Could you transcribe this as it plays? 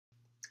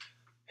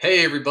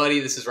Hey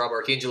everybody, this is Rob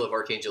Archangel of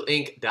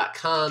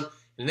ArchangelInc.com.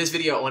 In this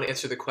video, I want to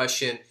answer the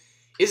question,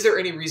 is there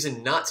any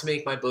reason not to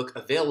make my book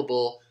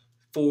available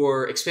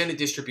for expanded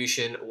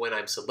distribution when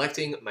I'm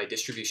selecting my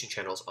distribution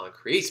channels on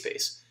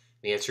CreateSpace?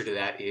 The answer to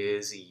that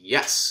is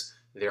yes.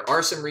 There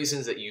are some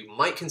reasons that you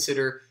might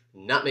consider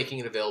not making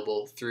it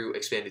available through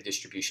expanded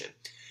distribution.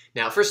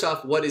 Now, first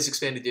off, what is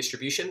expanded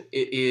distribution?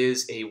 It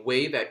is a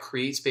way that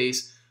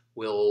CreateSpace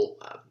will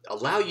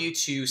allow you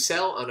to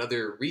sell on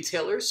other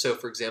retailers. So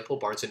for example,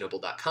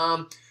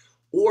 barnesandnoble.com,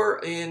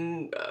 or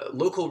in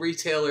local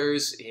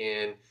retailers,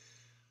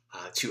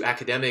 to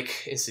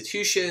academic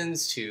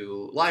institutions,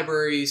 to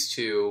libraries,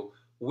 to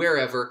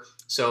wherever.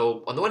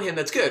 So on the one hand,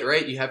 that's good,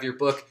 right? You have your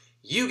book,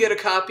 you get a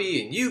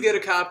copy, and you get a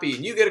copy,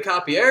 and you get a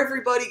copy.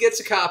 Everybody gets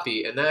a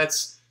copy, and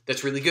that's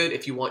really good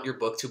if you want your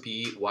book to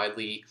be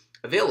widely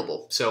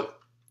available. So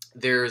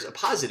there's a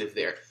positive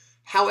there.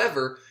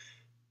 However,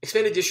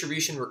 expanded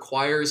distribution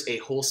requires a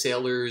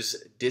wholesaler's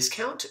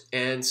discount,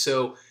 and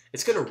so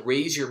it's going to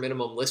raise your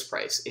minimum list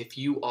price. If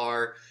you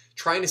are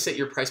trying to set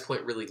your price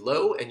point really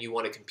low and you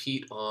want to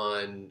compete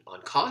on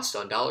cost,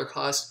 on dollar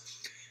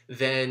cost,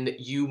 then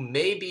you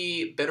may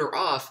be better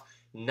off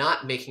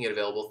not making it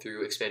available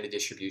through expanded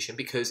distribution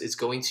because it's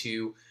going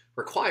to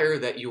require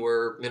that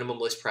your minimum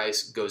list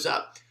price goes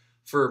up.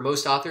 For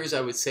most authors, I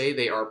would say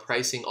they are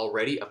pricing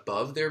already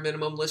above their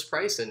minimum list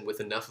price and with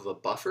enough of a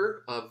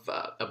buffer of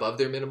above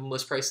their minimum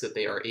list price that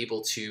they are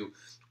able to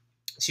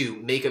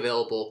make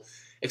available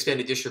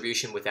expanded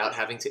distribution without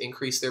having to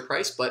increase their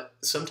price, but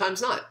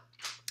sometimes not.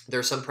 There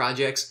are some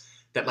projects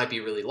that might be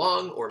really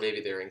long, or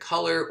maybe they're in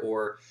color,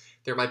 or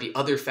there might be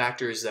other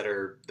factors that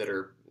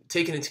are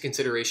taken into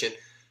consideration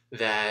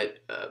that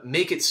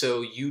make it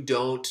so you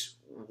don't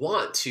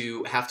want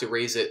to have to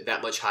raise it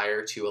that much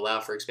higher to allow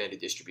for expanded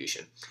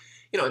distribution.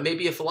 You know, it may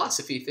be a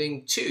philosophy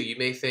thing too. You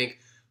may think,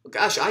 well,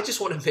 gosh, I just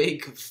want to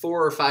make $4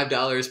 or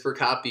 $5 per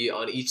copy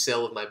on each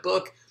sale of my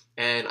book,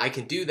 and I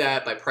can do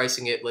that by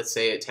pricing it, let's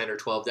say, at $10 or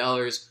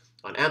 $12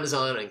 on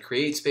Amazon and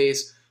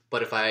CreateSpace.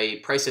 But if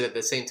I price it at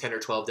the same $10 or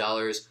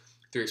 $12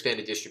 through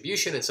expanded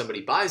distribution and somebody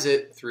buys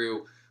it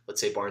through,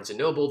 let's say,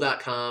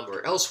 barnesandnoble.com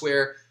or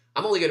elsewhere,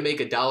 I'm only going to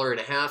make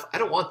 $1.50. I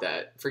don't want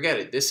that. Forget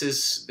it. This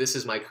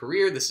is my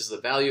career. This is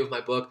the value of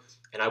my book,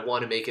 and I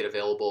want to make it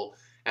available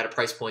at a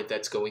price point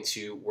that's going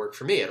to work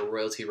for me, at a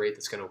royalty rate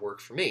that's going to work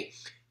for me.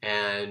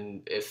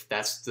 And if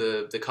that's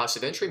the cost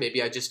of entry,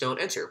 maybe I just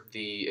don't enter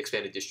the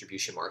expanded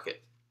distribution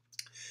market.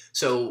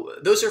 So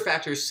those are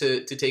factors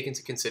to take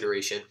into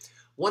consideration.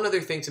 One other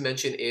thing to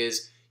mention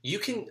is you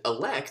can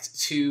elect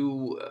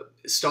to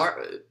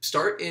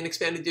start in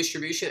expanded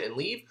distribution and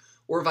leave,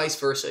 or vice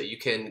versa. You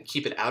can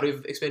keep it out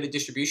of expanded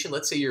distribution.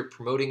 Let's say you're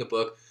promoting a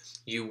book,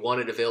 you want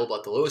it available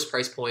at the lowest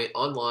price point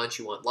on launch,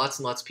 you want lots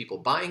and lots of people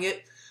buying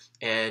it,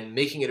 and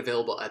making it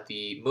available at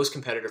the most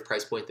competitive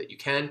price point that you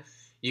can.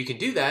 You can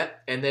do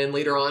that, and then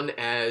later on,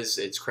 as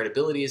its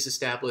credibility is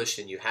established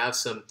and you have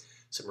some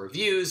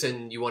reviews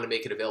and you want to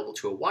make it available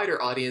to a wider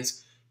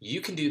audience,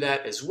 you can do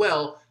that as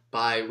well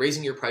by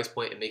raising your price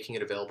point and making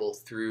it available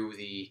through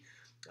the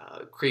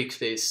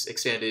CreateSpace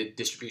expanded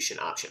distribution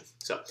option.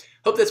 So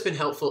hope that's been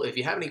helpful. If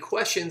you have any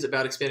questions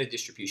about expanded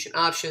distribution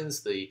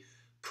options, the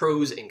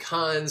pros and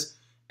cons,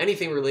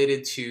 anything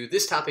related to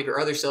this topic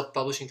or other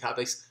self-publishing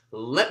topics,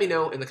 let me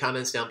know in the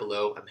comments down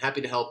below. I'm happy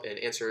to help and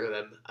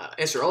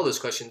answer all those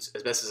questions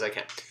as best as I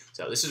can.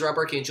 So this is Rob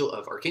Archangel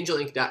of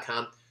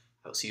ArchangelInc.com.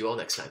 I will see you all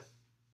next time.